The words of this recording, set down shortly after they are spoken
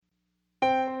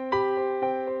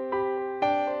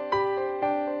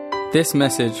This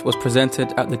message was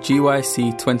presented at the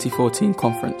GYC 2014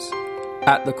 conference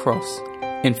at the Cross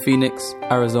in Phoenix,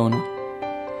 Arizona.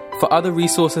 For other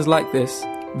resources like this,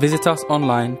 visit us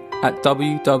online at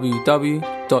www.gycweb.org.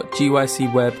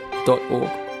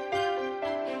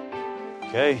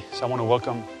 Okay, so I want to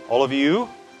welcome all of you.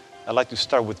 I'd like to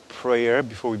start with prayer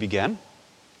before we begin.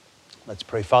 Let's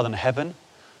pray. Father in heaven,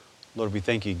 Lord, we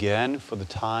thank you again for the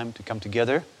time to come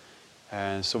together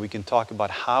and so we can talk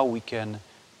about how we can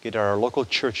get our local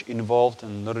church involved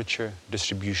in literature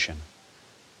distribution.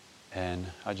 And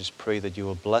I just pray that you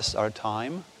will bless our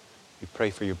time. We pray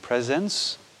for your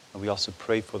presence, and we also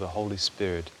pray for the Holy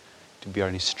Spirit to be our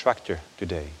instructor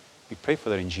today. We pray for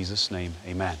that in Jesus' name.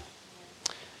 Amen.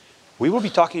 We will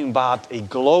be talking about a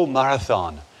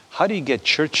GLOW-a-thon. How do you get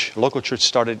local church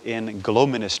started in GLOW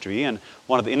ministry? And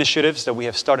one of the initiatives that we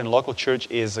have started in local church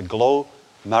is a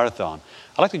GLOW-a-thon.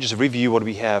 I'd like to just review what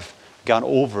we have gone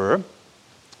over.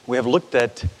 We have looked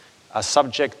at a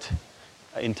subject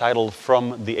entitled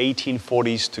From the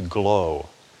 1840s to GLOW.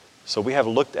 So we have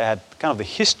looked at kind of the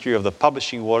history of the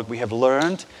publishing work. We have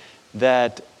learned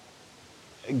that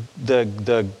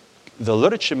the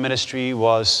literature ministry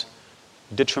was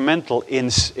detrimental in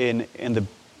the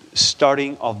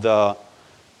starting of the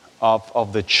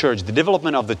church, the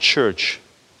development of the church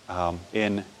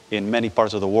in many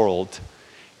parts of the world.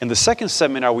 In the second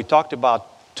seminar, we talked about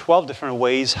 12 different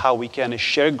ways how we can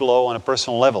share GLOW on a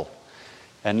personal level.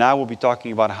 And now we'll be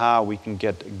talking about how we can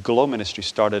get GLOW ministry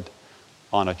started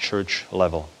on a church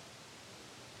level.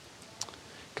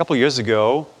 A couple of years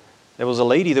ago, there was a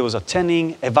lady that was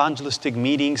attending evangelistic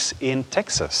meetings in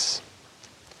Texas.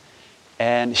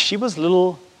 And she was a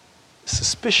little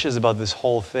suspicious about this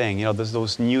whole thing. You know, there's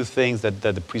those new things that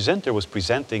the presenter was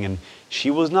presenting, and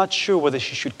she was not sure whether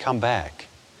she should come back.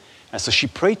 And so she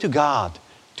prayed to God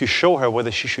to show her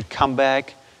whether she should come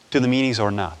back to the meetings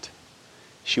or not.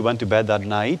 She went to bed that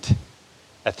night.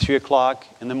 At 3 o'clock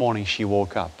in the morning, she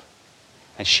woke up.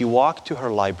 And she walked to her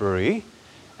library,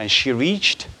 and she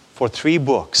reached for 3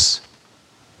 books.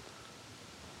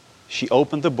 She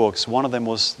opened the books. One of them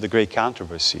was The Great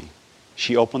Controversy.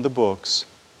 She opened the books,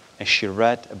 and she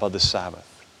read about the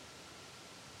Sabbath.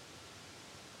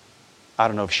 I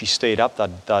don't know if she stayed up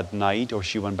that night or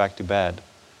she went back to bed.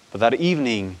 But that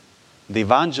evening, the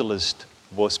evangelist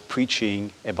was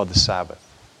preaching about the Sabbath,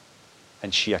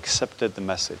 and she accepted the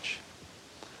message.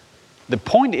 The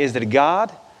point is that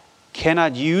God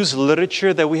cannot use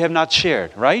literature that we have not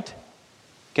shared, right?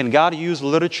 Can God use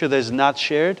literature that is not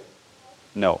shared?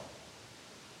 No.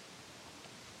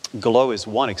 GLOW is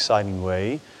one exciting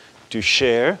way to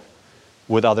share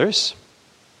with others.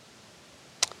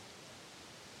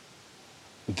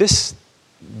 This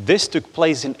took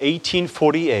place in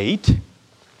 1848.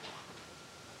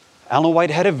 Ellen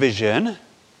White had a vision,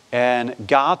 and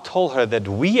God told her that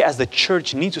we as the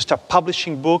church need to start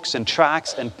publishing books and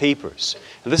tracts and papers.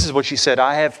 And this is what she said: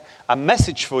 I have a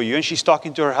message for you. And she's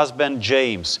talking to her husband,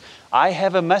 James. I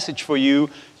have a message for you.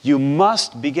 You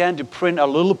must begin to print a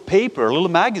little paper, a little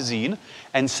magazine,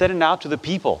 and send it out to the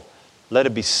people. Let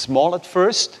it be small at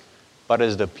first, but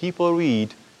as the people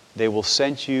read, they will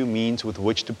send you means with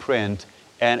which to print,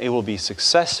 and it will be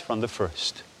success from the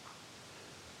first.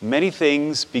 Many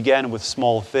things began with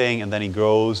small thing, and then it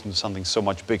grows into something so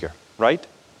much bigger, right?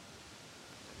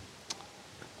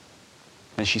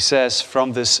 And she says,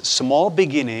 from this small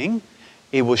beginning,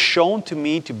 it was shown to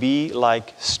me to be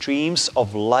like streams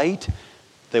of light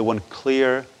that went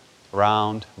clear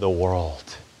around the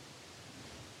world.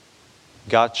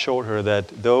 God showed her that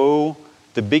though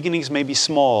the beginnings may be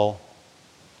small,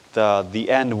 the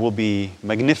end will be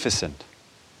magnificent.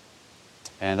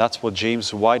 And that's what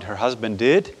James White, her husband,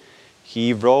 did.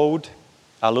 He wrote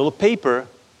a little paper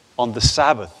on the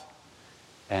Sabbath.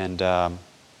 And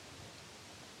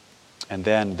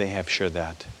then they have shared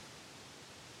that.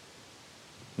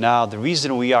 Now, the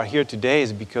reason we are here today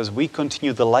is because we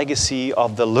continue the legacy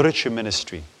of the literature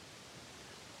ministry.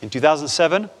 In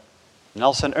 2007,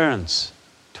 Nelson Ernst,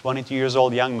 22 years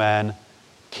old young man,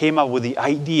 came up with the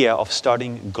idea of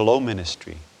starting GLOW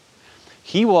ministry.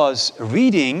 He was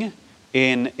reading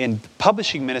in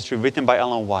publishing ministry written by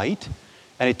Ellen White,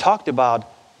 and he talked about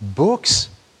books,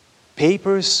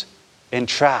 papers, and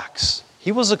tracts.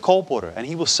 He was a co-porter, and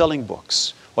he was selling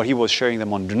books, or he was sharing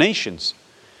them on donations,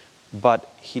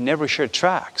 but he never shared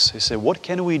tracts. He said, what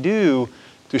can we do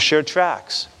to share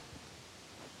tracts?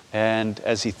 And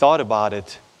as he thought about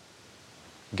it,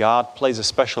 God placed a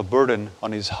special burden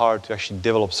on his heart to actually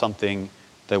develop something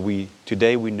that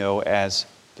today we know as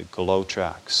the GLOW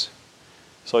tracts.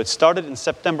 So it started in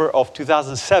September of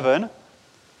 2007,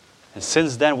 and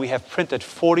since then we have printed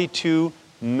 42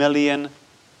 million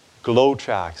Glow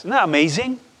tracks. Isn't that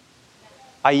amazing?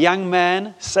 A young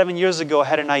man 7 years ago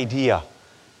had an idea.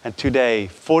 And today,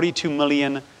 42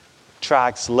 million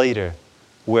tracks later,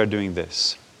 we're doing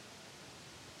this.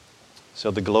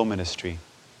 So the Glow ministry.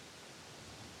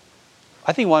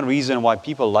 I think one reason why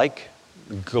people like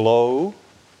Glow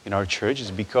in our church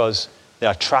is because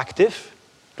they're attractive.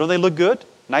 Don't they look good?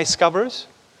 Nice covers.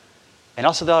 And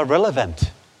also they are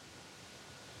relevant.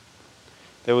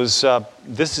 There was,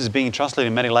 this is being translated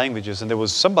in many languages, and there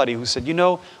was somebody who said,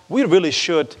 we really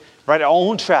should write our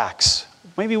own tracks.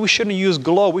 Maybe we shouldn't use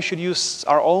Glow, we should use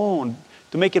our own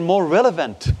to make it more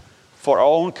relevant for our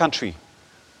own country.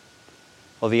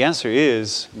 Well, the answer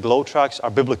is Glow tracks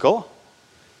are biblical,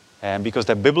 and because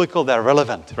they're biblical, they're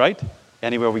relevant, right?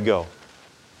 Anywhere we go.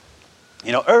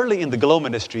 Early in the Glow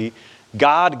ministry,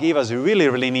 God gave us a really,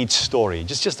 really neat story,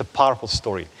 just a powerful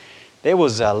story. There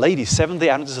was a lady, Seventh-day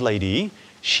Adventist lady.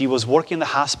 She was working in the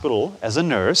hospital as a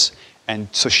nurse, and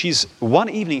so one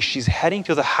evening she's heading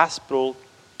to the hospital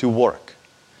to work.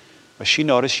 But she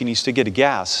noticed she needs to get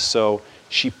gas, so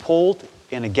she pulled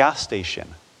in a gas station.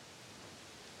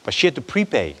 But she had to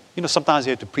prepay. Sometimes you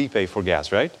have to prepay for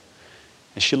gas, right?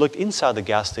 And she looked inside the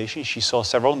gas station. She saw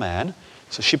several men.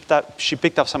 So she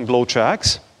picked up some Glow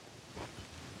tracks,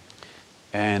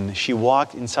 and she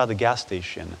walked inside the gas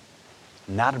station,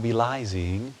 not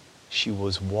realizing she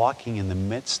was walking in the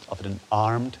midst of an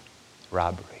armed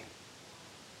robbery.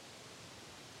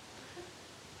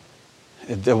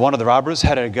 One of the robbers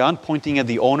had a gun pointing at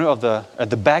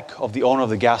the back of the owner of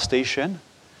the gas station,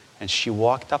 and she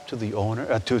walked up to the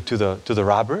owner, to the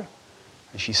robber,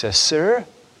 and she says, "Sir,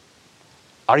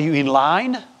 are you in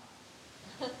line?"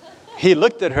 He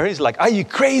looked at her. He's like, "Are you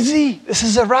crazy? This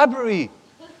is a robbery."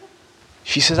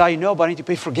 She says, "I know, but I need to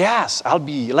pay for gas. I'll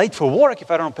be late for work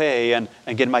if I don't pay and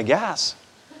get my gas."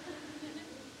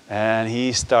 And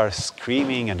he starts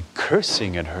screaming and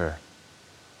cursing at her.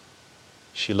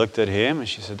 She looked at him and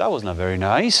she said, "That was not very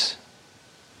nice.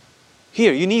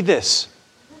 Here, you need this."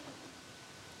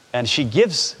 And she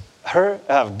gives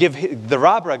the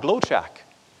robber a Glow track.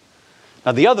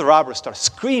 Now the other robber starts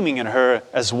screaming at her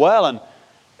as well,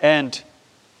 and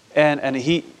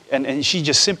she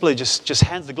just simply just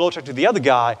hands the Glow track to the other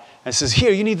guy and says,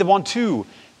 "Here, you need the one too.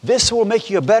 This will make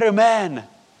you a better man.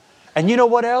 And you know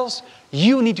what else?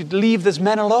 You need to leave this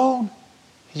man alone.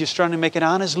 He's just trying to make an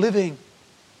honest living."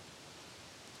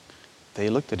 They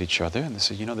looked at each other and they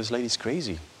said, "This lady's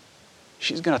crazy.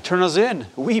 She's going to turn us in.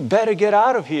 We better get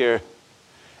out of here."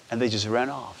 And they just ran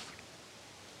off.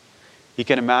 You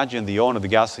can imagine the owner of the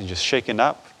gas station just shaken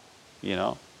up.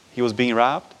 He was being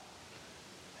robbed.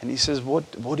 And he says,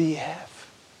 what do you have?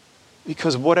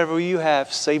 Because whatever you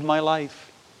have saved my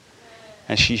life.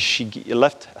 And she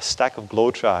left a stack of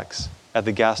Glow tracks at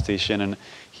the gas station, and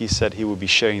he said he would be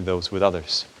sharing those with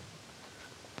others.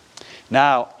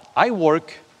 Now, I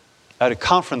work at a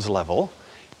conference level,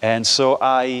 and so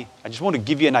I just want to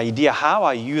give you an idea how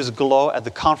I use Glow at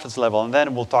the conference level, and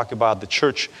then we'll talk about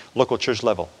the local church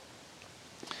level.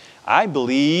 I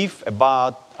believe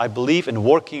in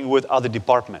working with other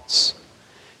departments.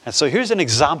 And so here's an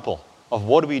example of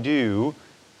what we do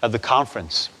at the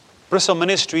conference. Bristol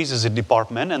Ministries is a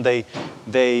department, and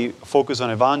they focus on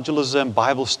evangelism,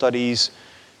 Bible studies,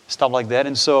 stuff like that.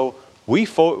 And so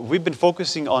we've been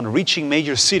focusing on reaching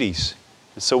major cities.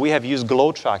 And so we have used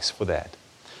Glow tracks for that.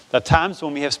 There are times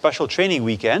when we have special training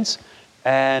weekends,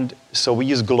 and so we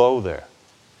use Glow there.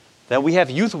 Then we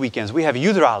have youth weekends. We have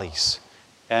youth rallies.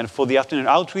 And for the afternoon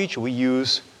outreach, we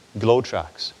use Glow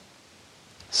tracks.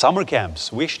 Summer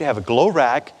camps. We actually have a Glow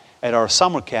rack at our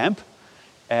summer camp,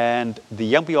 and the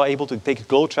young people are able to take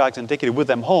Glow tracks and take it with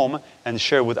them home and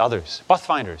share with others.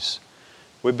 Pathfinders.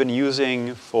 We've been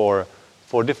using for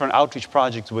different outreach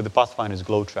projects with the Pathfinders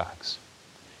Glow tracks.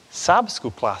 Sabbath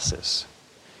school classes.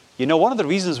 One of the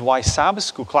reasons why Sabbath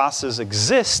school classes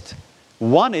exist,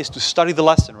 one is to study the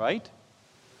lesson, right?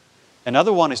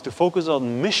 Another one is to focus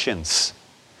on missions.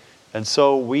 And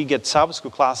so we get Sabbath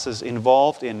school classes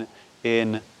involved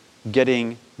in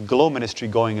getting Glow ministry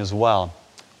going as well.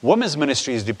 Women's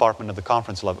ministries department at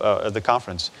the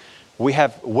conference. We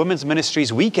have women's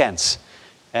ministries weekends,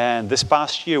 and this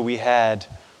past year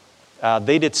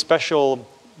they did special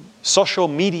social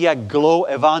media Glow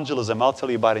evangelism. I'll tell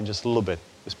you about it in just a little bit.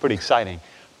 It was pretty exciting.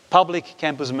 Public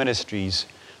campus ministries.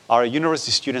 Our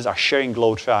university students are sharing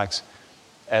Glow tracks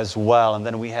as well, and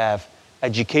then we have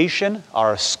education.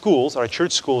 Our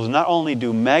church schools not only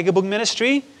do Megabook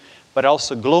ministry, but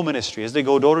also Glow ministry. As they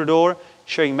go door to door,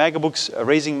 sharing Megabooks,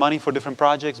 raising money for different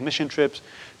projects, mission trips,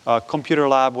 computer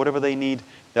lab, whatever they need,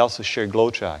 they also share Glow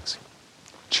tracks.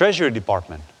 Treasury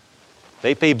department.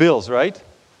 They pay bills, right?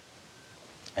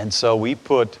 And so I've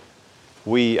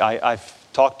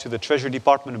talked to the Treasury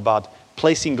Department about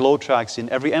placing glow tracks in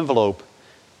every envelope.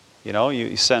 You know,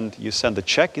 you send the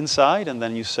check inside, and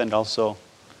then you send also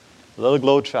a little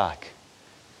glow track.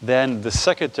 Then the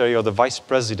secretary or the vice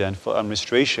president for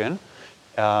administration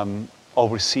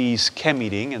oversees camp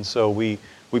meeting, and so we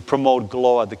promote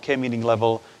glow at the camp meeting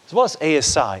level, as well as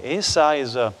ASI. ASI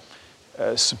is a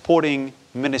supporting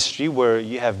ministry where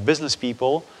you have business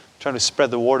people trying to spread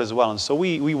the word as well. And so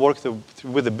we work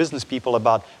with the business people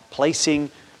about placing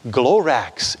glow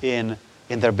racks in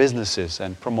their businesses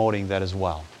and promoting that as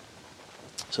well.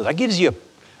 So that gives you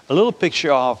a little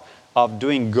picture of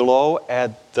doing glow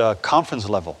at the conference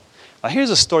level. Now here's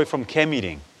a story from camp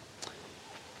meeting.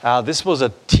 This was a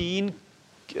teen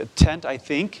tent, I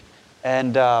think,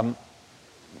 and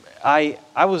I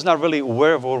was not really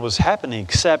aware of what was happening,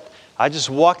 except I just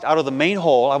walked out of the main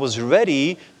hall. I was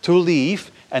ready to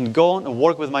leave and go and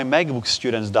work with my MacBook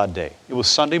students that day. It was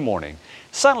Sunday morning.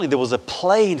 Suddenly there was a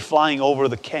plane flying over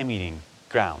the camp meeting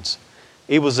grounds.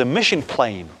 It was a mission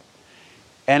plane.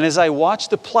 And as I watched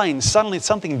the plane, suddenly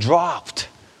something dropped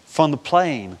from the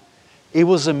plane. It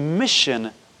was a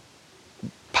mission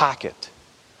packet.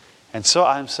 And so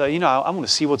I'm saying, I'm going to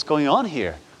see what's going on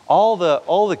here. All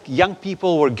the young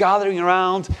people were gathering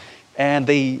around, and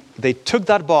they took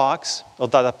that box, or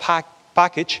that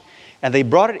package, and they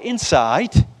brought it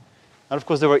inside. And of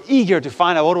course, they were eager to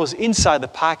find out what was inside the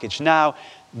package. Now,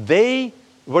 they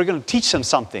were going to teach them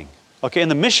something. Okay, in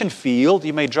the mission field,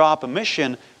 you may drop a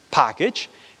mission package,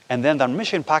 and then that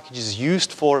mission package is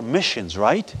used for missions,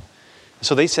 right?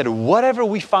 So they said, whatever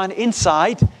we find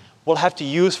inside, we'll have to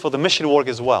use for the mission work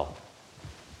as well.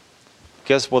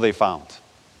 Guess what they found?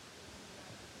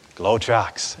 Glow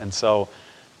tracks. And so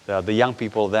the young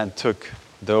people then took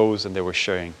those and they were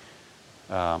sharing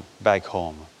back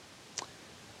home.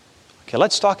 Okay,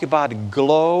 let's talk about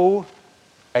glow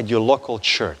at your local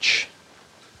church.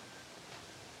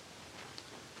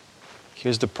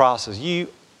 Here's the process. You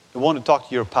want to talk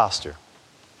to your pastor.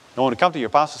 You want to come to your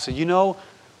pastor and say,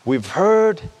 we've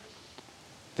heard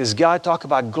this guy talk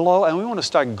about glow, and we want to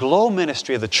start glow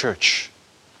ministry at the church.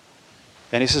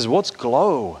 And he says, what's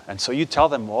glow? And so you tell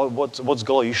them, what's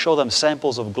glow? You show them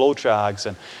samples of glow tracks,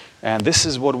 and this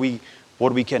is what we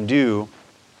can do.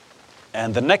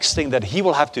 And the next thing that he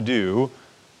will have to do,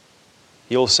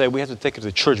 he will say, we have to take it to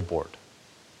the church board.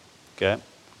 Okay?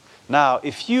 Now,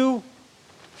 if you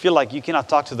feel like you cannot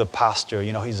talk to the pastor,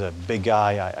 he's a big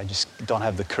guy, I just don't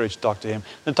have the courage to talk to him,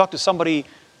 then talk to somebody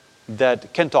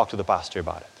that can talk to the pastor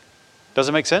about it. Does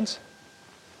it make sense?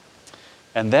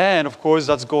 And then, of course,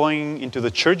 that's going into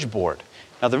the church board.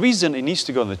 Now, the reason it needs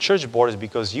to go in the church board is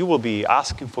because you will be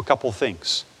asking for a couple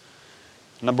things.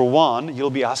 Number one, you'll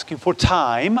be asking for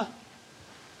time.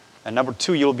 And number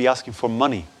two, you'll be asking for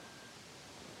money.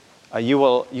 You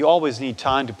always need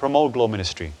time to promote glow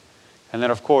ministry. And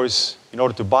then, of course, in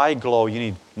order to buy glow, you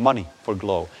need money for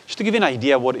glow. Just to give you an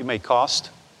idea of what it may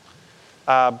cost,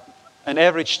 an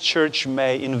average church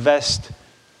may invest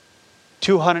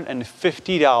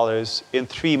 $250 in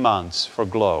 3 months for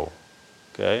glow.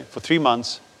 Okay? For 3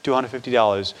 months,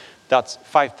 $250. That's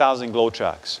 5,000 glow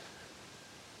tracks.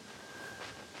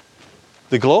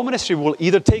 The glow ministry will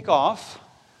either take off,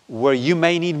 where you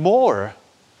may need more,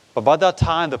 but by that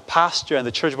time, the pastor and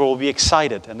the church board will be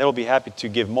excited, and they will be happy to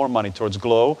give more money towards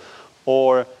glow,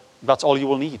 or that's all you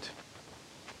will need.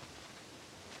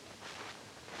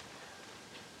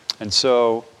 And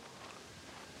so,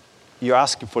 you're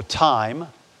asking for time,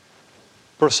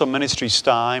 personal ministry's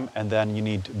time, and then you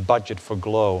need budget for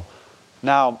glow.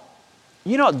 Now,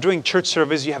 during church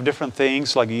service, you have different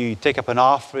things, like you take up an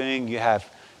offering, you have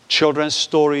children's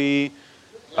story,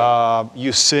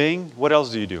 you sing. What else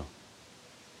do you do?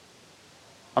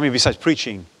 Besides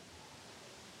preaching.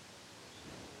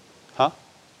 Huh?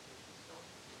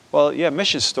 Well, yeah,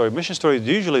 mission story. Mission story is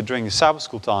usually during the Sabbath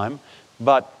school time,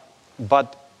 but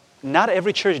not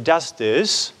every church does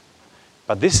this.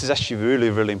 But this is actually really,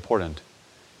 really important.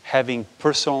 Having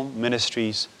personal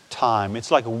ministries time. It's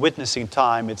like a witnessing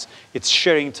time. It's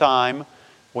sharing time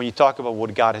when you talk about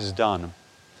what God has done.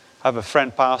 I have a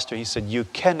friend pastor. He said, you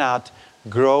cannot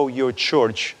grow your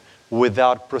church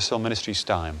without personal ministries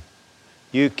time.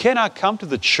 You cannot come to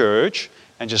the church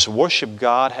and just worship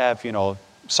God, have,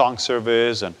 song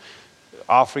service and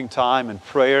offering time and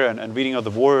prayer and reading of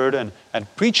the word and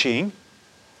preaching.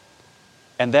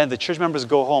 And then the church members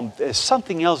go home. There's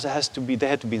something else they have to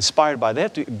be inspired by. They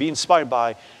have to be inspired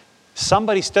by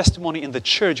somebody's testimony in the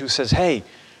church who says, hey,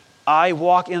 I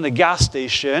walk in the gas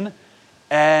station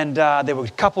and there were a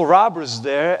couple robbers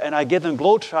there and I gave them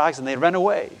glow tracks and they ran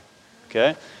away.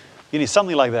 Okay? You need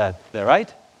something like that there,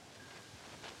 right?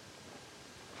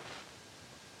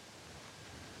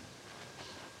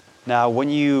 Now, when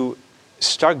you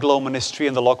start GLOW ministry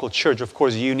in the local church, of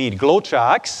course, you need GLOW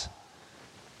tracks,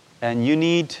 and you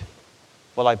need,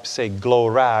 well, I say GLOW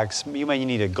racks. You may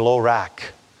need a GLOW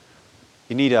rack.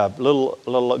 You need a little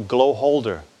GLOW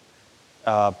holder.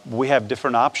 We have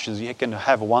different options. You can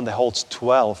have one that holds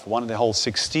 12, one that holds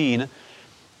 16,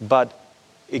 but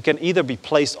it can either be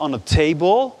placed on a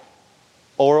table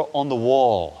or on the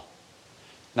wall.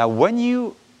 Now, when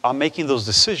you are making those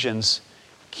decisions,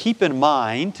 keep in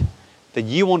mind that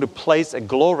you want to place a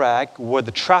GLOW rack where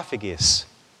the traffic is.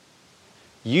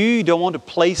 You don't want to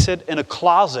place it in a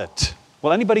closet.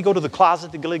 Will anybody go to the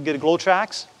closet to get GLOW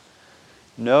tracks?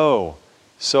 No.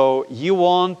 So you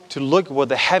want to look where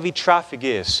the heavy traffic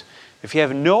is. If you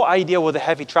have no idea where the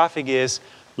heavy traffic is,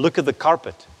 look at the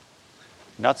carpet.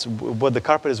 That's where the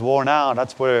carpet is worn out.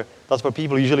 That's where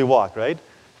people usually walk, right?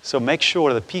 So make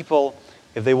sure that people,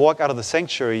 if they walk out of the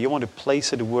sanctuary, you want to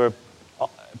place it where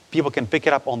people can pick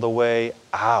it up on the way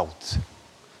out.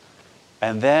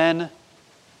 And then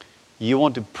you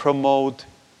want to promote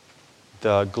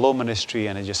the GLOW ministry,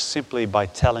 and it's just simply by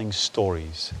telling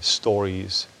stories.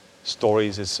 Stories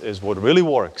is what really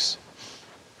works.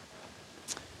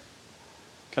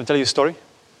 Can I tell you a story?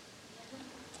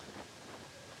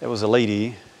 There was a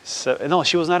lady, no,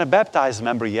 she was not a baptized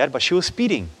member yet, but she was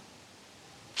speeding.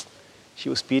 She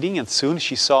was speeding, and soon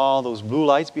she saw those blue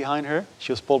lights behind her.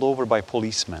 She was pulled over by a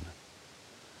policeman.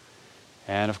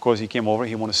 And of course, he came over.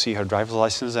 He wanted to see her driver's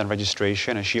license and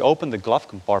registration. And she opened the glove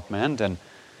compartment,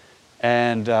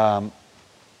 and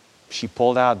she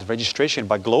pulled out the registration,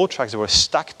 but GLOW tracks that were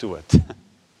stuck to it.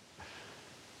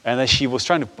 And then she was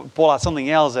trying to pull out something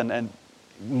else, and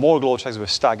more GLOW tracks were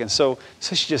stuck. And so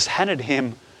she just handed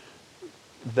him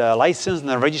the license and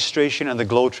the registration and the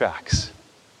GLOW tracks.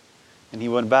 And he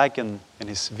went back in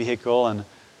his vehicle and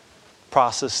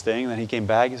processed things. And he came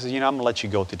back. He says, I'm going to let you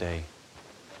go today.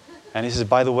 And he says,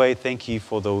 by the way, thank you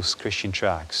for those Christian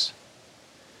tracks.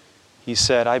 He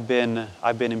said, I've been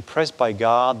impressed by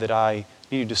God that I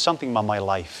need to do something about my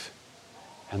life.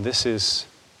 And this is,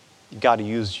 God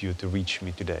used you to reach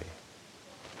me today.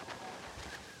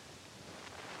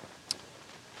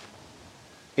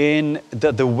 In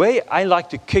the way I like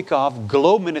to kick off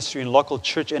GLOW ministry in local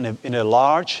church in a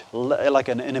large,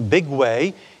 in a big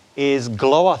way, is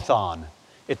GLOW-a-thon.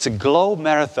 It's a GLOW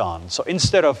marathon. So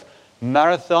instead of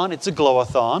marathon, it's a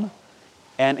GLOW-a-thon.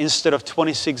 And instead of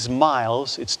 26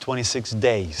 miles, it's 26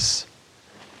 days.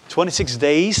 26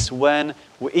 days when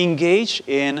we engage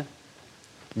in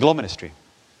GLOW ministry.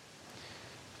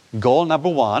 Goal number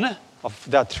one,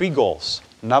 there are three goals.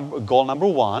 Goal number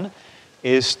one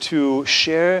is to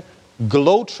share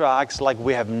GLOW tracks like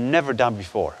we have never done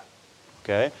before.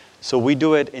 Okay? So we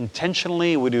do it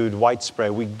intentionally, we do it widespread.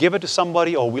 We give it to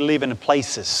somebody or we leave it in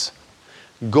places.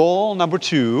 Goal number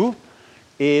two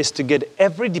is to get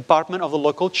every department of the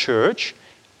local church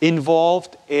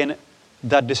involved in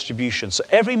that distribution. So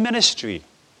every ministry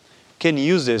can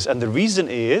use this, and the reason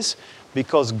is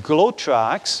because GLOW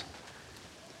tracks,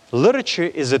 literature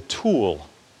is a tool.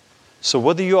 So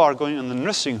whether you are going in the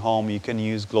nursing home, you can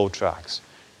use GLOW tracks.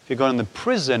 If you're going in the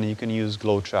prison, you can use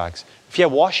GLOW tracks. If you're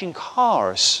washing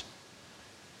cars,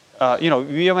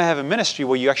 you may have a ministry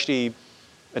where you actually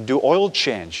do oil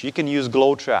change. You can use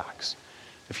GLOW tracks.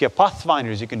 If you're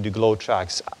pathfinders, you can do GLOW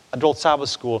tracks. Adult Sabbath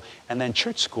school, and then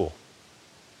church school.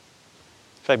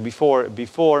 In fact,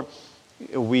 before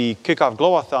we kick off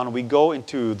GLOW-a-thon, we go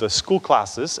into the school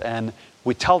classes and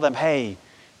we tell them, hey,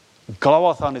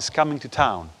 GLOW-a-thon is coming to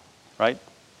town. Right?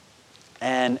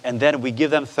 And then we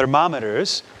give them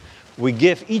thermometers. We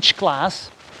give each class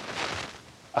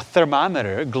a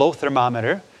thermometer, GLOW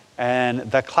thermometer, and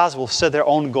that class will set their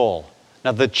own goal.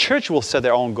 Now the church will set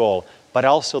their own goal, but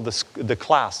also the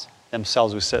class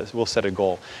themselves will set a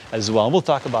goal as well. We'll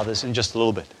talk about this in just a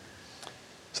little bit.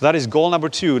 So that is goal number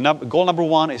two. Goal number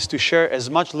one is to share as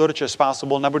much literature as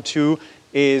possible. Number two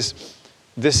is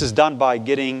this is done by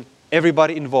getting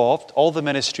everybody involved, all the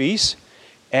ministries.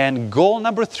 And goal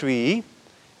number three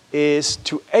is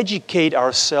to educate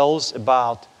ourselves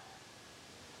about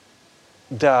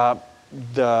the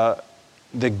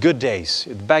good days,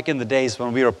 back in the days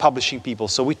when we were publishing people.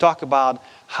 So we talk about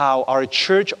how our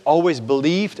church always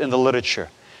believed in the literature.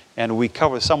 And we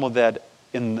cover some of that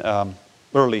in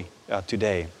early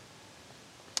today.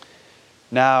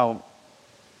 Now,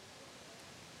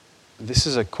 this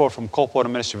is a quote from Cole Porter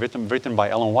Ministry written by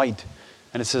Ellen White.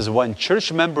 And it says, when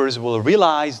church members will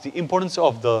realize the importance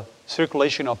of the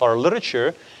circulation of our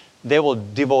literature, they will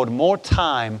devote more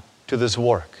time to this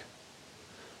work.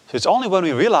 So it's only when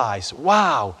we realize,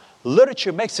 wow,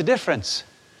 literature makes a difference,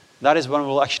 that is when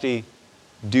we'll actually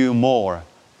do more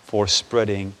for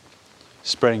spreading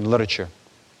spreading literature.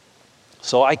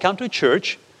 So I come to a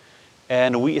church,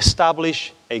 and we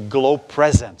establish a GLOW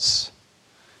presence.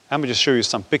 Let me just show you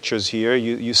some pictures here.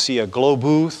 You see a GLOW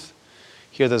booth.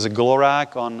 Here there's a GLOW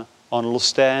rack on a little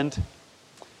stand.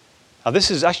 Now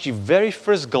this is actually very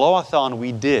first GLOW-a-thon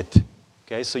we did.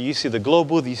 Okay, so you see the GLOW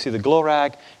booth, you see the GLOW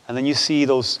rack, and then you see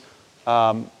those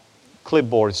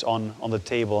clipboards on the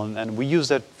table. And we use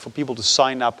that for people to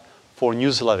sign up for a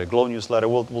newsletter, GLOW newsletter.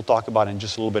 We'll talk about it in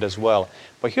just a little bit as well.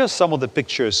 But here's some of the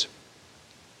pictures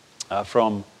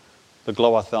from the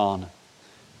GLOW-a-thon.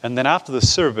 And then after the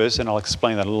service, and I'll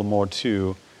explain that a little more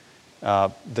too,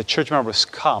 the church members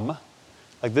come.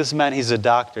 Like this man, he's a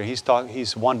doctor.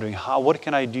 He's wondering, what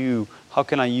can I do? How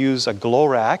can I use a GLOW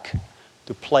rack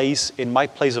to place in my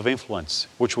place of influence,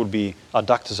 which would be a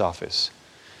doctor's office?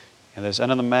 And there's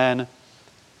another man.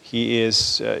 He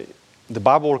is, the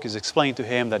Bible work is explaining to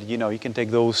him that, you can take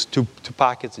those two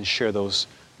packets and share those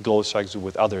GLOW tracks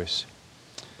with others.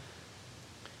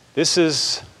 This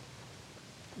is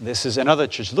another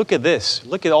church. Look at this.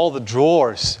 Look at all the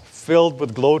drawers filled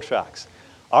with GLOW tracks.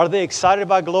 Are they excited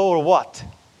about GLOW or what?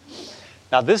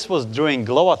 Now, this was during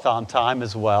GLOW-a-thon time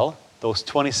as well, those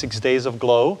 26 days of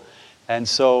GLOW. And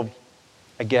so,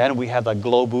 again, we had that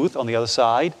GLOW booth on the other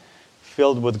side,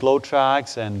 filled with GLOW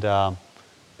tracks and the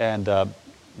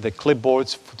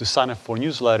clipboards to sign up for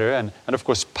newsletter. And of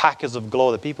course, packets of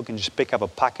GLOW that people can just pick up a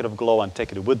packet of GLOW and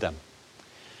take it with them.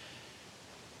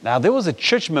 Now, there was a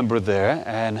church member there,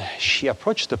 and she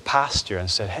approached the pastor and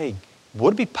said, hey,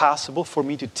 would it be possible for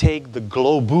me to take the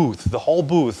GLOW booth, the whole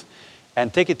booth,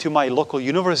 and take it to my local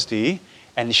university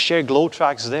and share GLOW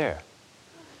tracks there?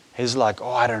 He's like,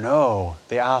 I don't know.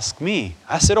 They asked me.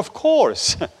 I said, of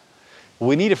course.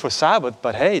 We need it for Sabbath,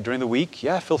 but hey, during the week,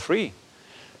 yeah, feel free.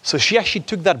 So she actually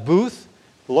took that booth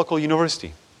to the local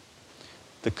university.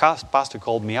 The pastor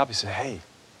called me up. He said, hey,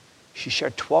 she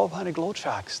shared 1,200 GLOW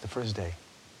tracks the first day.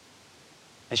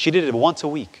 And she did it once a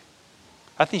week.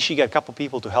 I think she got a couple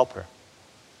people to help her.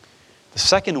 The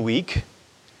second week,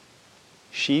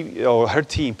 her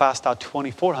team passed out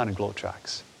 2,400 GLOW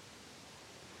tracks.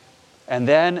 And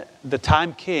then the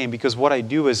time came, because what I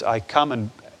do is I come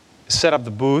and set up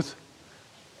the booth,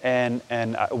 and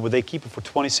they keep it for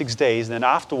 26 days. And then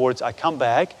afterwards, I come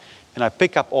back and I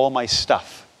pick up all my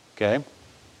stuff. Okay?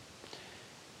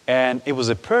 And it was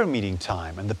a prayer meeting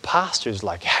time, and the pastor's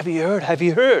like, have you heard? Have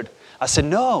you heard? I said,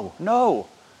 no.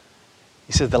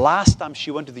 He said, the last time she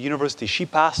went to the university, she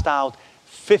passed out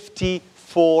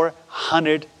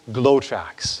 5,400 GLOW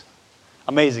tracks.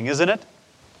 Amazing, isn't it?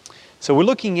 So we're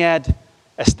looking at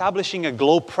establishing a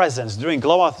GLOW presence. During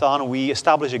GLOW-a-thon, we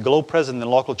establish a GLOW presence in the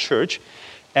local church.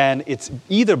 And it's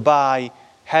either by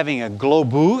having a GLOW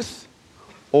booth,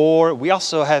 or we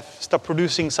also start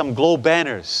producing some GLOW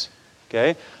banners.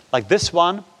 Okay? Like this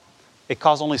one, it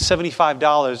costs only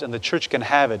 $75, and the church can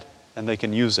have it, and they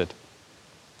can use it.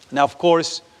 Now, of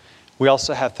course, we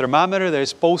also have thermometer that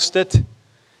is posted.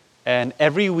 And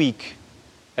every week,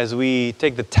 as we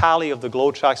take the tally of the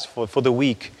GLOW tracks for the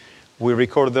week, we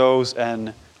record those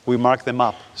and we mark them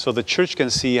up so the church can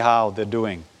see how they're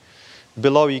doing.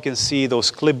 Below, you can see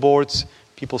those clipboards.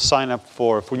 People sign up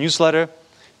for newsletter.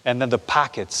 And then the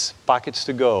packets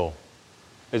to go.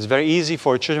 It's very easy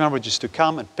for a church member just to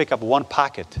come and pick up one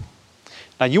packet.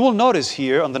 Now, you will notice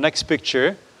here on the next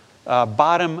picture,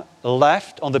 bottom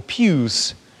left on the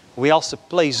pews, we also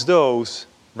place those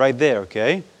right there,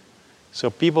 okay? So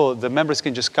the members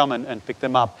can just come and pick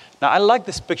them up. Now, I like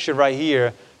this picture right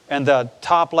here. In the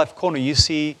top left corner, you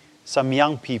see some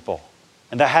young people.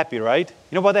 And they're happy, right?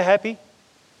 You know why they're happy?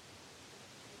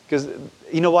 Because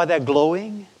you know why they're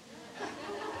glowing?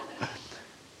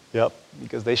 Yep,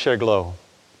 because they share GLOW.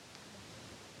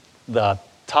 The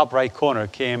top right corner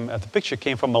the picture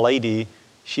came from a lady.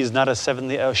 She was not a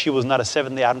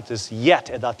Seventh-day Adventist yet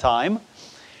at that time.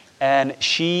 And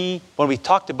when we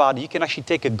talked about it, you can actually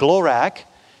take a GLOW rack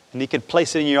and you can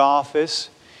place it in your office.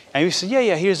 And you say,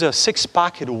 yeah, here's a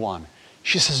 6-pocket one.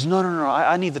 She says, no,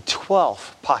 I need the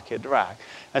 12-pocket rack.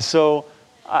 And so,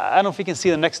 I don't know if you can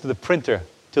see the next to the printer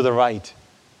to the right.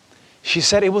 She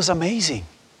said it was amazing.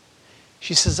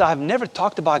 She says, I've never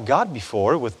talked about God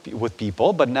before with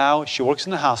people, but now she works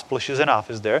in the hospital. She's in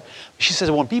office there. She says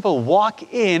when people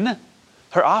walk in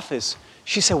her office,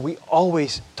 she said, we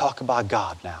always talk about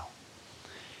God now.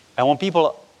 And when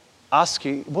people ask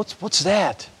you, what's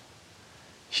that?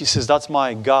 She says, that's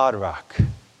my God rack.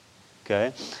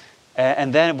 Okay?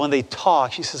 And then when they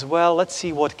talk, she says, well, let's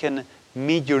see what can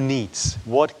meet your needs.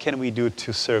 What can we do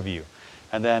to serve you?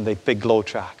 And then they pick GLOW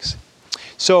tracks.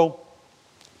 So,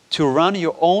 to run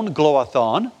your own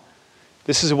GLOW-a-thon,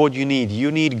 this is what you need.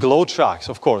 You need GLOW tracks,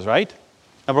 of course, right?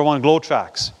 Number one, glow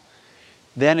tracks.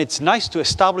 Then it's nice to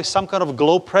establish some kind of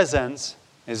glow presence,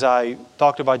 as I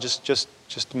talked about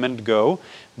just a minute ago,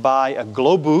 by a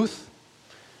glow booth.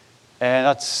 And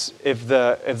that's if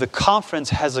the conference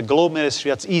has a glow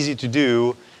ministry, that's easy to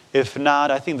do. If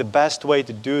not, I think the best way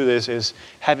to do this is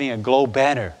having a glow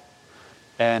banner.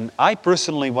 And I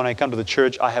personally, when I come to the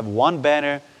church, I have one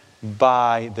banner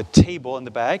by the table in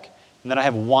the back, and then I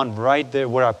have one right there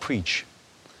where I preach.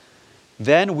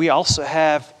 Then we also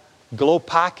have glow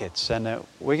packets, and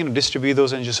we're going to distribute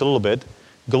those in just a little bit.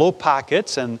 Glow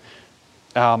packets, and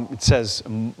it says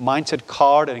mindset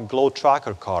card and glow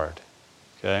tracker card.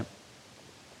 Okay.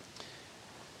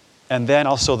 And then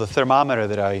also the thermometer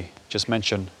that I just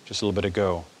mentioned just a little bit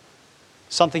ago.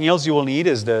 Something else you will need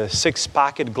is the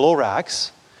 6-packet glow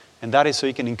racks. And that is so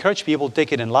you can encourage people to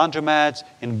take it in laundromats,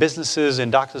 in businesses,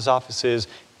 in doctor's offices,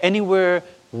 anywhere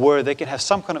where they can have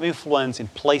some kind of influence in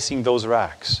placing those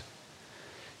racks.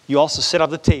 You also set up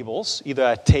the tables, either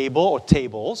a table or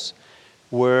tables,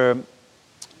 where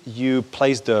you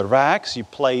place the racks, you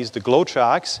place the glow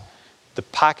tracks, the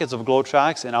packets of glow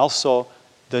tracks, and also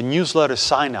the newsletter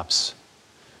sign-ups.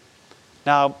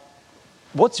 Now,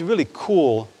 what's really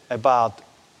cool about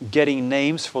getting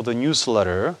names for the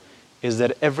newsletter is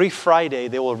that every Friday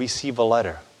they will receive a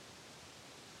letter.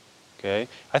 Okay?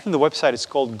 I think the website is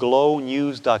called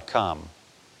glownews.com.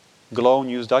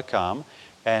 glownews.com.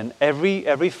 And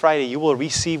every Friday you will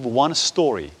receive one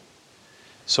story.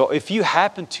 So if you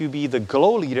happen to be the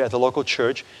glow leader at the local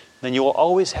church, then you will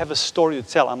always have a story to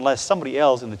tell unless somebody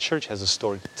else in the church has a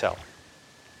story to tell.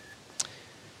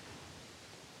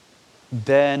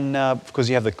 Then, because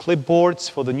you have the clipboards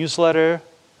for the newsletter,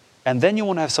 and then you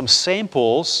want to have some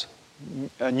samples,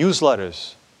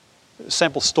 newsletters,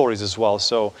 sample stories as well.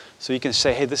 So you can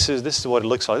say, hey, this is what it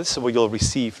looks like. This is what you'll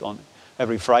receive on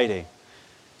every Friday.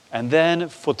 And then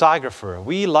photographer.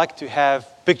 We like to have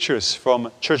pictures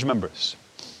from church members.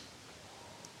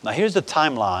 Now here's the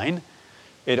timeline.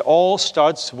 It all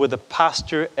starts with the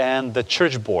pastor and the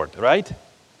church board, right?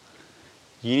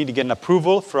 You need to get an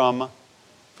approval from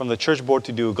the church board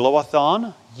to do a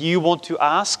GLOW-a-thon. You want to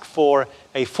ask for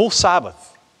a full Sabbath.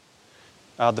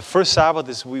 The first Sabbath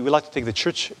is we like to take the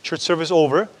church service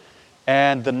over.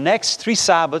 And the next 3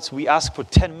 Sabbaths, we ask for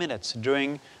 10 minutes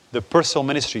during the personal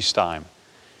ministries time.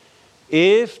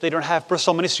 If they don't have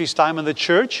personal ministries time in the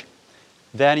church,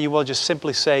 then you will just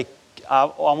simply say, I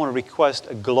want to request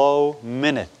a glow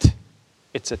minute.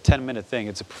 It's a 10-minute thing.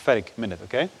 It's a prophetic minute,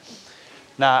 okay?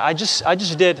 Now, I just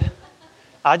did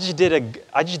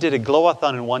a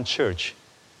GLOW-a-thon in one church.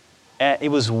 And it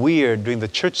was weird. During the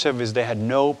church service, they had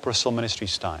no personal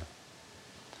ministries time.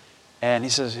 And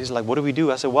he's like, what do we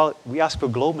do? I said, well, we ask for a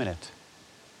glow minute,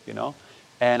 you know?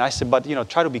 And I said, but,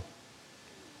 try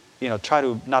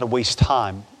to not waste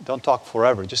time. Don't talk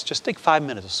forever. Just take 5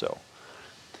 minutes or so.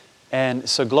 And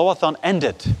so GLOW-a-thon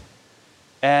ended.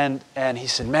 And he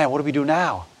said, man, what do we do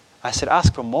now? I said,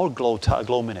 ask for more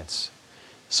glow minutes.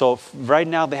 So right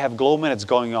now they have glow minutes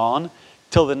going on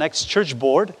till the next church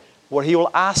board, where he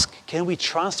will ask, can we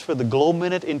transfer the glow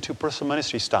minute into personal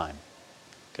ministries time?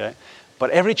 Okay?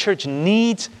 But every church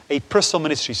needs a personal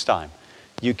ministries time.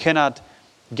 You cannot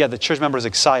get the church members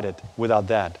excited without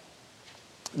that.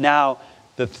 Now,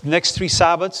 the next 3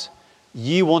 Sabbaths,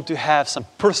 you want to have some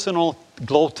personal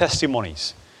glow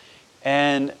testimonies.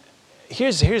 And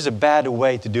here's a bad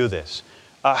way to do this.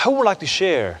 Who would like to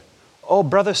share? Oh,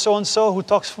 brother so-and-so who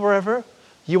talks forever?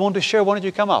 You want to share? Why don't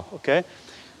you come up, okay?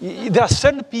 There are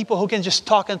certain people who can just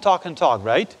talk and talk and talk,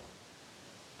 right?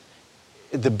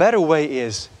 The better way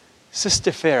is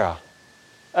Sister Farah.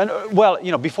 And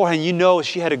beforehand,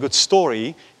 she had a good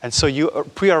story, and so you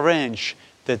prearrange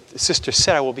that Sister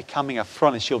Sarah will be coming up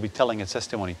front and she'll be telling a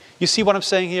testimony. You see what I'm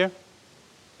saying here?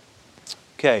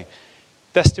 Okay.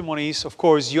 Testimonies, of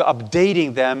course, you're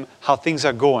updating them, how things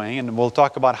are going, and we'll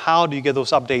talk about how do you get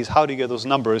those updates, how do you get those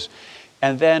numbers.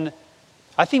 And then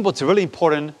I think what's really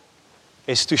important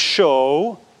is to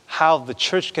show how the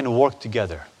church can work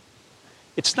together.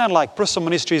 It's not like personal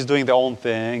ministry is doing their own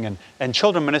thing, and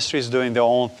children ministry is doing their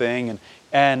own thing,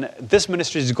 and this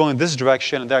ministry is going this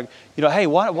direction, and they're, hey,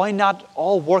 why not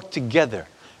all work together?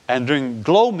 And during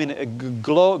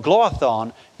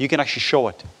GLOW-a-thon, you can actually show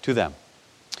it to them.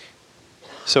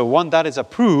 So when that is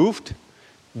approved,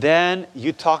 then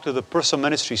you talk to the personal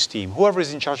ministries team, whoever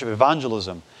is in charge of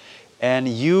evangelism, and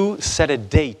you set a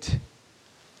date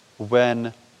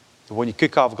when you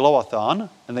kick off GLOW-a-thon,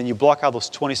 and then you block out those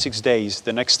 26 days,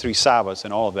 the next 3 Sabbaths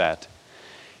and all of that.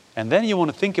 And then you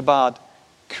want to think about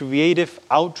creative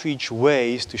outreach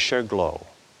ways to share glow.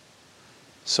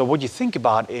 So what you think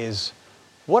about is,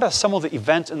 what are some of the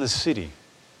events in the city?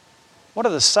 what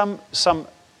are some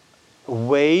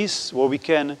ways where we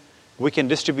can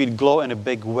distribute GLOW in a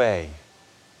big way?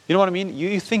 You know what I mean?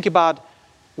 You think about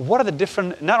what are the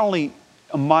different, not only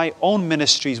my own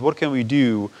ministries, what can we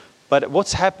do, but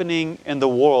what's happening in the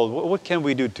world? What can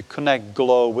we do to connect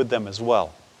GLOW with them as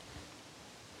well?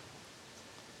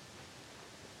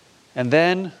 And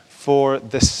then for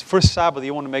this first Sabbath,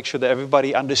 you want to make sure that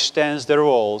everybody understands their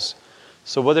roles.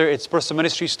 So whether it's personal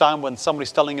ministries time when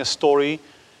somebody's telling a story,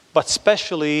 but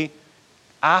especially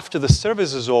after the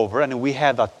service is over and we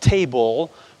have a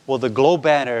table with a GLOW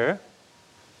banner,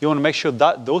 you want to make sure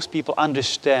that those people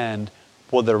understand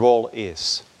what their role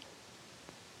is.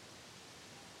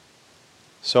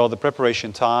 So the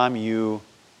preparation time, you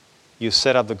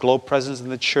set up the GLOW presence in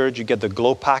the church, you get the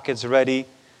GLOW packets ready,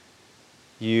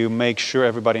 you make sure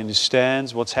everybody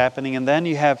understands what's happening, and then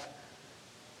you have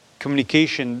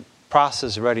communication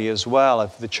process ready as well.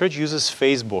 If the church uses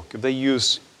Facebook, if they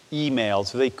use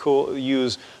emails, if they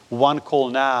use One Call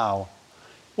Now,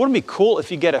 wouldn't it be cool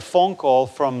if you get a phone call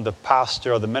from the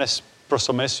pastor or the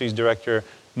personal ministries director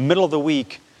middle of the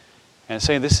week and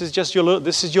saying, this is your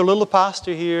little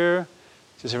pastor here,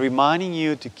 just reminding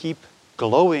you to keep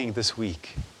glowing this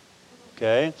week.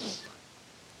 Okay?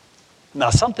 Now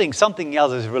something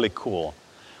else is really cool.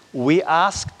 We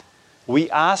asked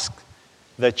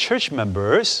the church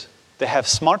members, they have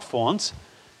smartphones,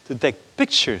 to take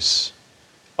pictures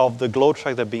of the GLOW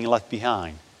track that are being left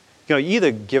behind. You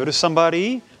either give it to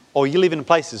somebody or you leave it in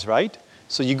places, right?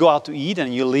 So you go out to eat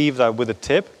and you leave with a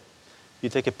tip, you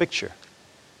take a picture.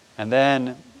 And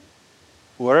then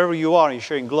wherever you are, you're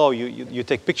sharing GLOW, you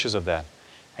take pictures of that.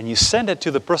 And you send it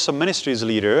to the personal ministries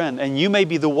leader, and you may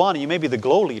be the one, you may be the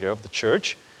GLOW leader of the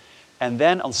church. And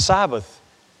then on Sabbath,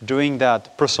 during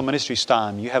that personal ministries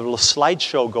time, you have a little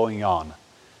slideshow going on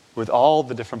with all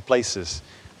the different places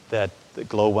that the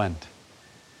GLOW went.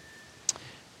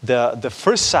 The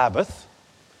first Sabbath,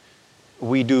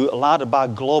 we do a lot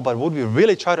about GLOW, but what we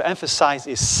really try to emphasize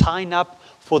is sign up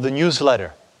for the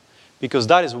newsletter. Because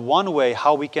that is one way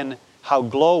how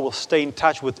GLOW will stay in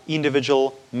touch with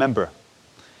individual member.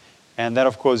 And then,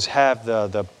 of course, have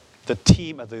the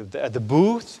team at the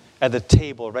booth, at the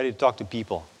table, ready to talk to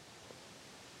people.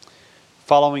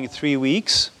 Following 3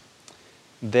 weeks,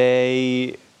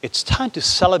 it's time to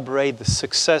celebrate the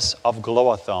success of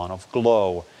GLOW-a-thon, of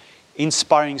GLOW,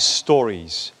 inspiring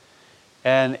stories.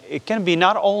 And it can be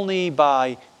not only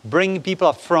by bringing people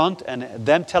up front and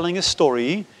them telling a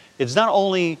story. It's not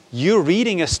only you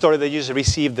reading a story that you just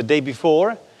received the day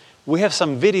before. We have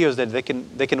some videos that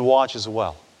they can watch as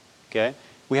well. Okay?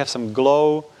 We have some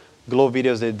GLOW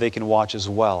videos that they can watch as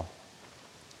well.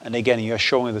 And again, you are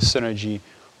showing the synergy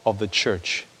of the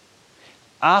church.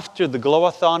 After the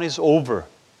GLOW-a-thon is over,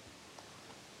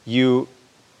 you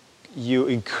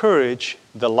encourage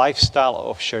the lifestyle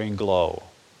of sharing GLOW.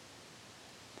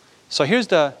 So here's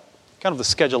the kind of the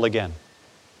schedule again.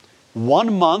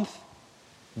 1 month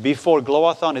before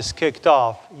GLOW-a-thon is kicked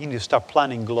off, you need to start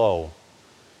planning GLOW.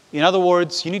 In other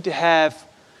words, you need to have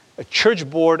a church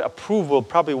board approval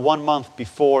probably 1 month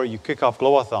before you kick off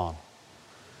GLOW-a-thon.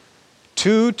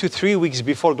 2 to 3 weeks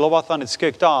before GLOW-a-thon is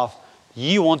kicked off,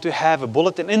 you want to have a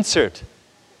bulletin insert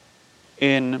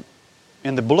in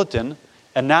the bulletin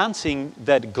announcing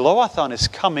that GLOW-a-thon is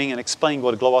coming and explaining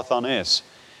what GLOW-a-thon is.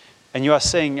 And you are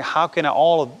saying, how can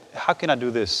I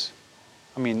do this?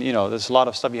 I mean, there's a lot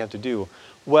of stuff you have to do.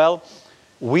 Well,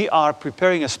 we are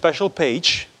preparing a special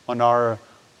page on our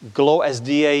GLOW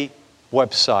SDA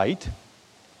website,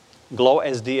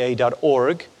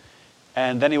 glowsda.org,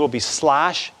 and then it will be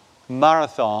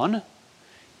 /marathon,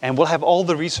 and we'll have all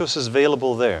the resources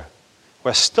available there.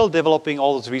 We're still developing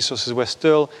all those resources. We're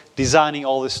still designing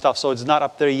all this stuff, so it's not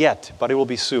up there yet, but it will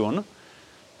be soon.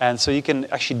 And so you can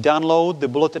actually download the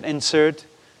bulletin insert.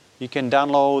 You can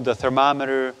download the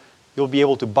thermometer. You'll be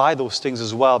able to buy those things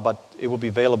as well, but it will be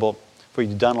available for you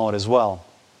to download as well.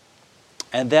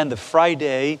 And then the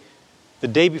Friday, the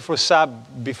day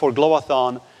before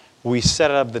GLOW-a-thon, we set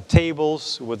up the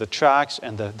tables with the tracts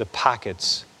and the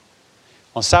packets.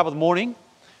 On Sabbath morning,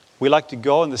 we like to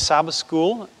go in the Sabbath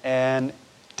school and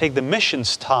take the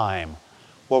missions time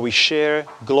where we share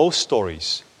GLOW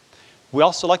stories. We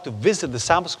also like to visit the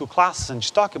Sabbath school classes and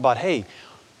just talk about, hey,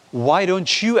 why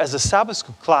don't you as a Sabbath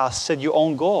school class set your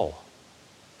own goal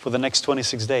for the next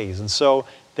 26 days? And so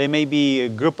there may be a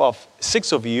group of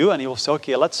 6 of you, and you'll say,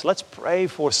 okay, let's pray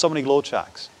for so many GLOW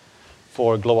tracks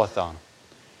for GLOW-a-thon.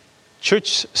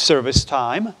 Church service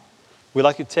time, we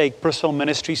like to take personal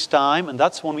ministries time, and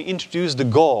that's when we introduce the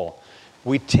goal.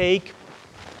 We take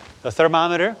the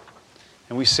thermometer,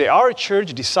 and we say, our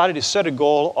church decided to set a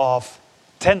goal of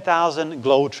 10,000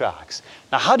 glow tracks.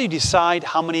 Now, how do you decide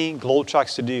how many glow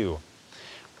tracks to do?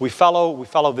 We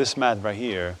follow this math right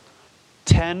here.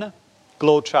 10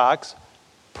 glow tracks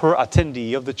per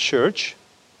attendee of the church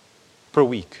per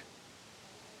week.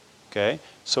 Okay?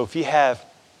 So if you have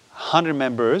 100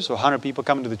 members or 100 people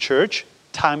coming to the church,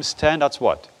 times 10, that's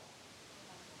what?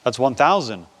 That's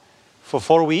 1,000. For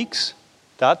 4 weeks,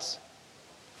 that's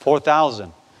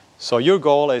 4,000. So your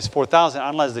goal is 4,000,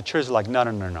 unless the church is like,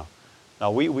 no.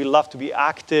 Now, we love to be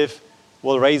active.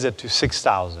 We'll raise it to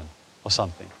 6,000 or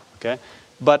something, okay?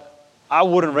 But I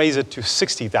wouldn't raise it to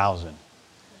 60,000.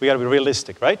 We got to be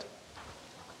realistic, right?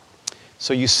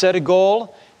 So you set a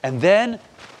goal, and then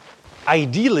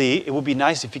ideally, it would be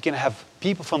nice if you can have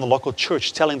people from the local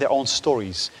church telling their own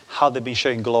stories, how they've been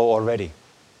sharing GLOW already.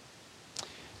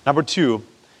 Number 2,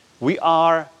 we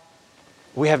have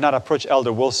not approached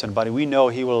Elder Wilson, but we know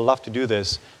he will love to do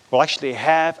this. We'll actually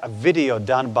have a video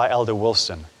done by Elder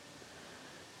Wilson,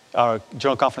 our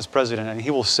General Conference President, and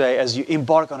he will say, as you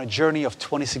embark on a journey of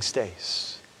 26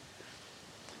 days,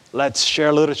 let's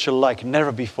share literature like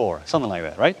never before. Something like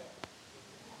that, right?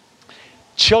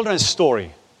 Children's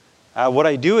story. What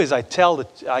I do is I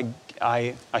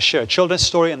share a children's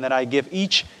story, and then I give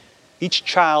each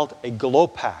child a GLOW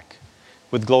pack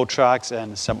with GLOW tracks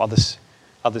and some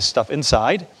other stuff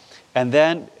inside. And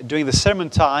then during the sermon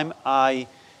time, I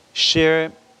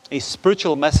share a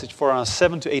spiritual message for around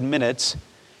 7 to 8 minutes.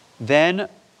 Then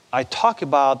I talk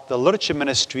about the literature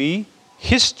ministry,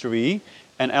 history,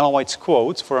 and Ellen White's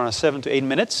quotes for around 7 to 8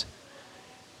 minutes.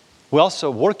 We're also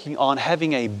working on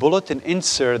having a bulletin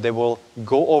insert that will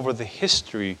go over the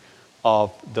history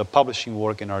of the publishing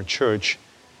work in our church.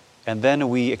 And then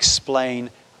we explain,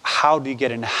 how do you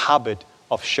get in the habit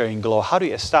of sharing GLOW? How do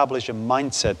you establish a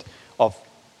mindset of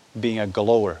being a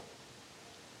GLOWer?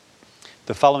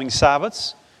 The following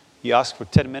Sabbaths, you ask for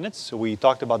 10 minutes. So we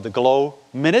talked about the GLOW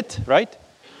minute, right?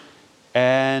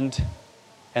 And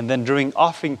then during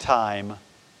offering time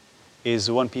is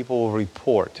when people will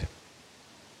report.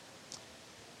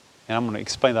 And I'm going to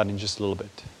explain that in just a little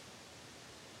bit.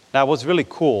 Now, what's really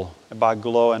cool about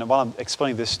GLOW, and while I'm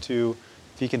explaining this too,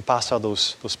 if you can pass out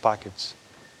those packets.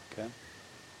 Okay.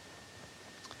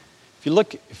 If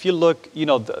you look, you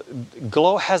know, the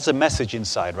GLOW has a message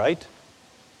inside, right?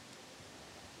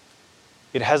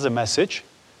 It has a message,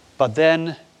 but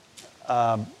then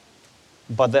in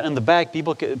the back,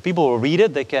 people will read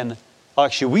it. They can,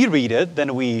 actually, we read it,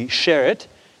 then we share it,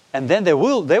 and then they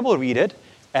will read it,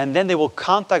 and then they will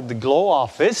contact the GLOW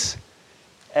office,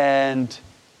 and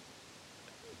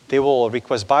they will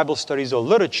request Bible studies or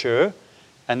literature,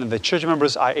 and then the church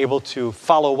members are able to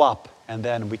follow up, and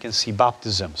then we can see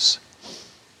baptisms.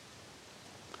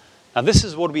 Now, this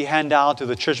is what we hand out to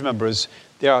the church members.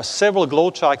 There are several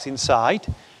GLOW tracks inside.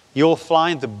 You'll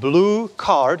find the blue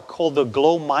card called the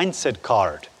GLOW Mindset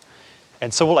card.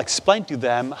 And so we'll explain to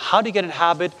them how to get in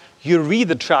habit. You read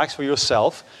the tracks for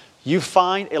yourself. You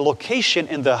find a location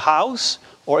in the house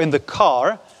or in the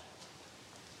car.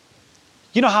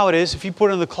 You know how it is. If you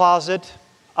put it in the closet,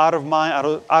 out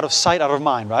of sight, out of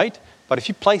mind, right? But if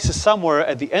you place it somewhere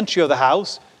at the entry of the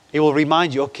house, it will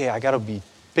remind you, okay, I got to be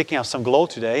picking up some GLOW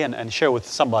today and share with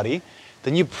somebody.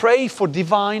 Then you pray for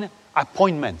divine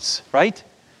appointments, right?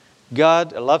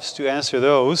 God loves to answer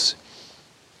those.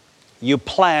 You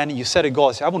plan, you set a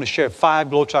goal. Say, I want to share 5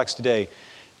 GLOW tracks today.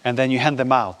 And then you hand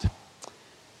them out.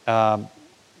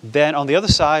 Then on the other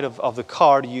side of the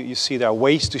card, you see there are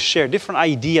ways to share, different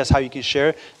ideas how you can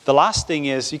share. The last thing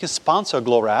is you can sponsor a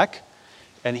GLOW rack.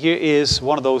 And here is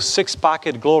one of those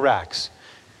 6-pocket GLOW racks.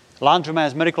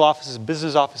 Laundromats, medical offices,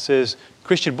 business offices,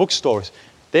 Christian bookstores.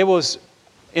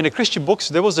 In a Christian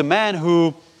bookstore, there was a man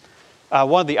who,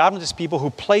 one of the Adventist people who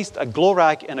placed a GLOW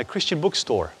rack in a Christian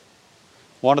bookstore.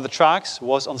 One of the tracks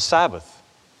was on Sabbath.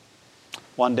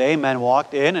 One day, a man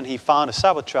walked in and he found a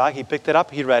Sabbath track. He picked it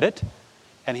up, he read it,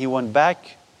 and he went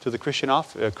back to the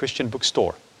Christian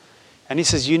bookstore. And he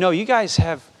says, you know, you guys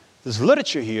have this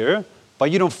literature here,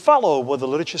 but you don't follow what the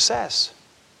literature says.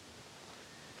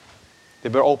 They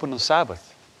were open on Sabbath.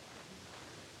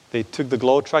 They took the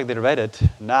GLOW track, they read it.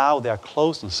 Now they are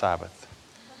closed on Sabbath.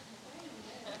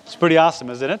 It's pretty awesome,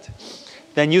 isn't it?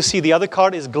 Then you see the other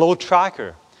card is GLOW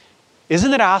Tracker.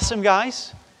 Isn't it awesome,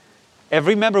 guys?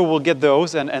 Every member will get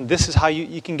those, and this is how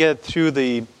you can get through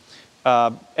the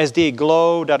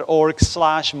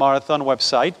sdaglow.org/marathon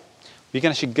website. You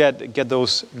can actually get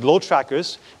those GLOW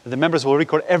trackers. The members will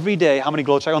record every day how many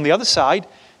GLOW trackers. On the other side,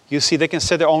 you see they can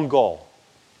set their own goal.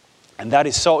 And that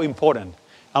is so important.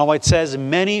 And what it says,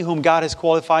 many whom God has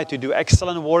qualified to do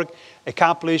excellent work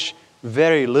accomplish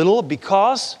very little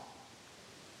because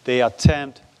they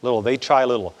attempt little. They try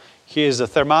little. Here's the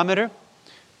thermometer.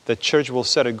 The church will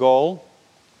set a goal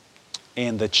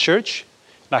in the church.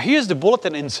 Now here's the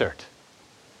bulletin insert.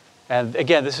 And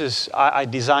again, this is, I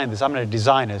designed this. I'm not a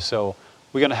designer, so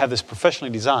we're going to have this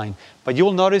professionally designed. But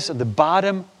you'll notice at the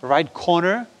bottom right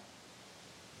corner,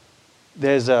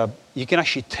 you can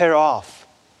actually tear off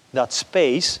that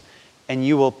space and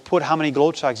you will put how many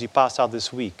glow tracks you passed out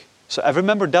this week. So every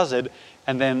member does it,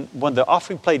 and then when the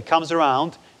offering plate comes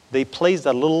around, they place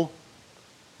that little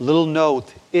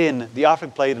note in the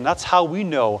offering plate, and that's how we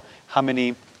know how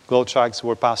many glow tracks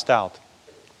were passed out.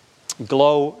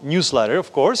 Glow newsletter,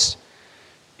 of course,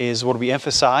 is what we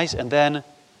emphasize. And then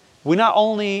we not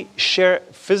only share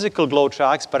physical glow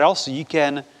tracks, but also you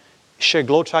can share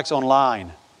glow tracks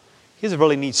online. Here's a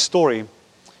really neat story.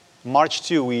 March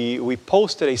 2, we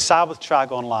posted a Sabbath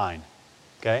track online.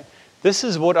 Okay? This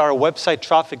is what our website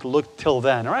traffic looked till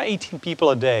then, around 18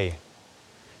 people a day.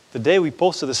 The day we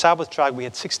posted the Sabbath track, we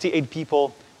had 68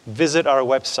 people visit our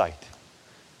website.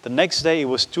 The next day, it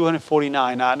was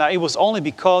 249. Now, it was only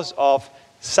because of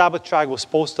Sabbath track was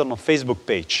posted on a Facebook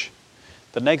page.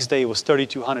 The next day, it was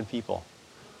 3,200 people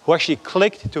who actually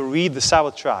clicked to read the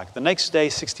Sabbath track. The next day,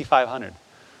 6,500.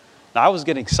 Now, I was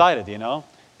getting excited, you know.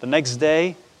 The next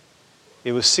day,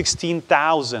 it was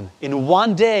 16,000 in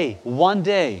one day. One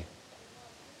day.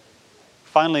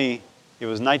 Finally, it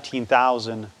was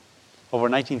 19,000. Over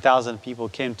 19,000 people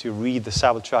came to read the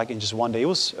Sabbath track in just one day. It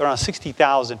was around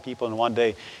 60,000 people in one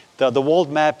day. The world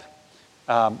map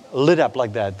lit up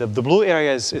like that. The blue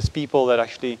area is people that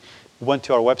actually went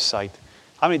to our website.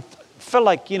 I mean, it felt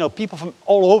like, you know, people from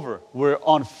all over were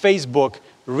on Facebook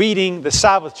reading the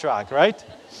Sabbath track, right?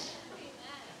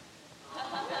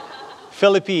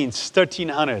 Philippines,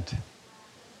 1,300.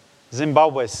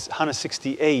 Zimbabwe,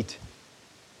 168.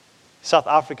 South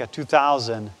Africa,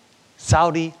 2,000.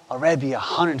 Saudi Arabia,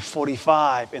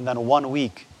 145 in that 1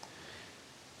 week.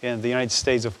 In the United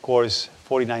States, of course,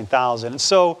 49,000. And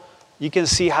so you can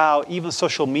see how even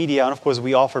social media, and of course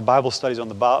we offer Bible studies on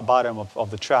the bottom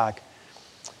of the track.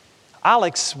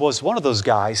 Alex was one of those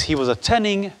guys. He was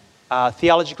attending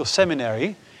theological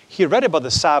seminary. He read about the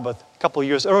Sabbath a couple of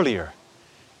years earlier.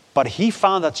 But he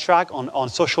found that track on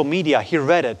social media. He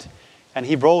read it, and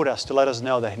he wrote us to let us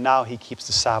know that now he keeps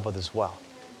the Sabbath as well.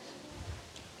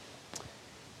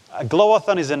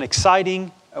 GLOW-a-thon is an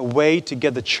exciting way to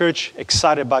get the church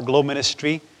excited about Glow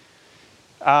ministry.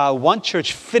 One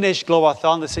church finished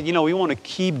GLOW-a-thon. They said, you know, we want to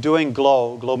keep doing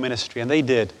Glow ministry. And they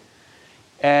did.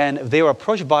 And they were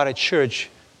approached by a church.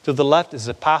 To the left is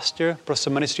a pastor,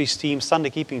 Personal Ministries team, Sunday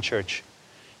Keeping Church.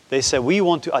 They said, we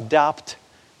want to adopt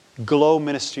Glow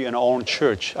ministry in our own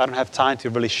church. I don't have time to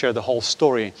really share the whole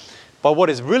story. But what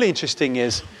is really interesting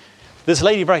is this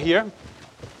lady right here.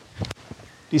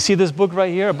 Do you see this book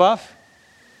right here above?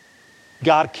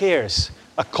 God Cares.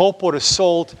 A colporteur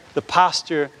sold the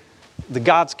pastor the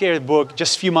God Cares book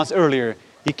just a few months earlier.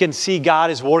 You can see God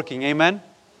is working. Amen?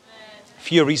 A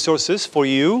few resources for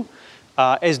you.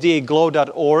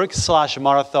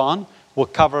 sdaglow.org/marathon will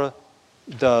cover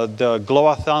the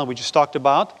GLOW-a-thon we just talked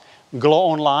about. Glow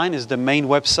Online is the main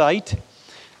website.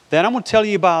 Then I'm going to tell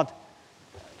you about,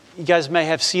 you guys may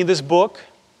have seen this book,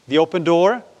 The Open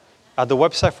Door. The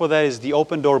website for that is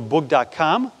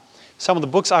theopendoorbook.com. Some of the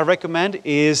books I recommend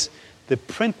is The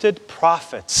Printed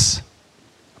Prophets. A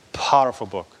powerful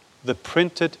book. The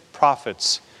Printed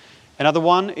Prophets. Another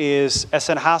one is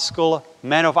S.N. Haskell,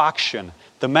 Man of Action.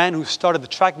 The man who started the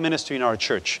track ministry in our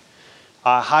church.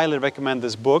 I highly recommend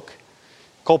this book.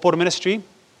 Colporteur Ministry.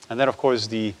 And then, of course,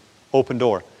 The Open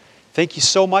Door. Thank you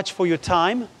so much for your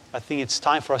time. I think it's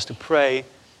time for us to pray.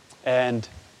 And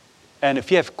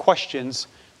if you have questions,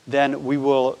 then we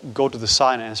will go to the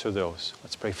side and answer those.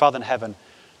 Let's pray. Father in heaven,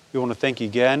 we want to thank you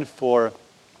again for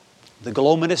the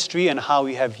Glow ministry and how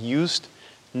you have used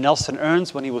Nelson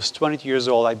Ernst when he was 22 years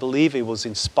old. I believe it was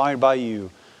inspired by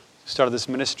you to start this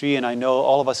ministry, and I know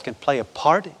all of us can play a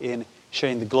part in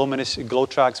sharing the Glow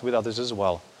tracks with others as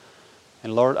well.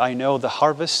 And Lord, I know the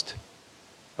harvest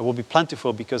will be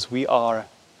plentiful because we are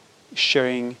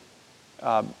sharing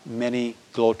many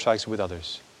Glow tracks with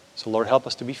others. So Lord, help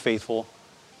us to be faithful.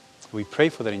 We pray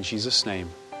for that in Jesus' name.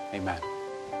 Amen.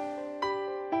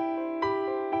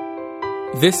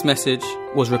 This message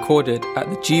was recorded at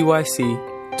the GYC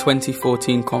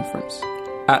 2014 conference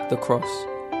at the Cross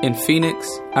in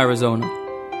Phoenix, Arizona.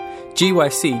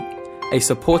 GYC, a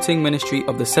supporting ministry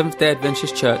of the Seventh-day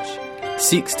Adventist Church,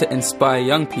 seeks to inspire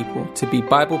young people to be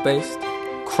Bible-based,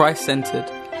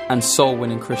 Christ-centered, and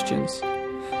soul-winning Christians.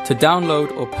 To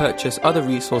download or purchase other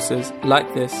resources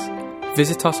like this,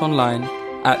 visit us online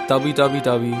at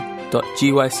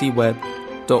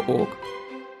www.gycweb.org.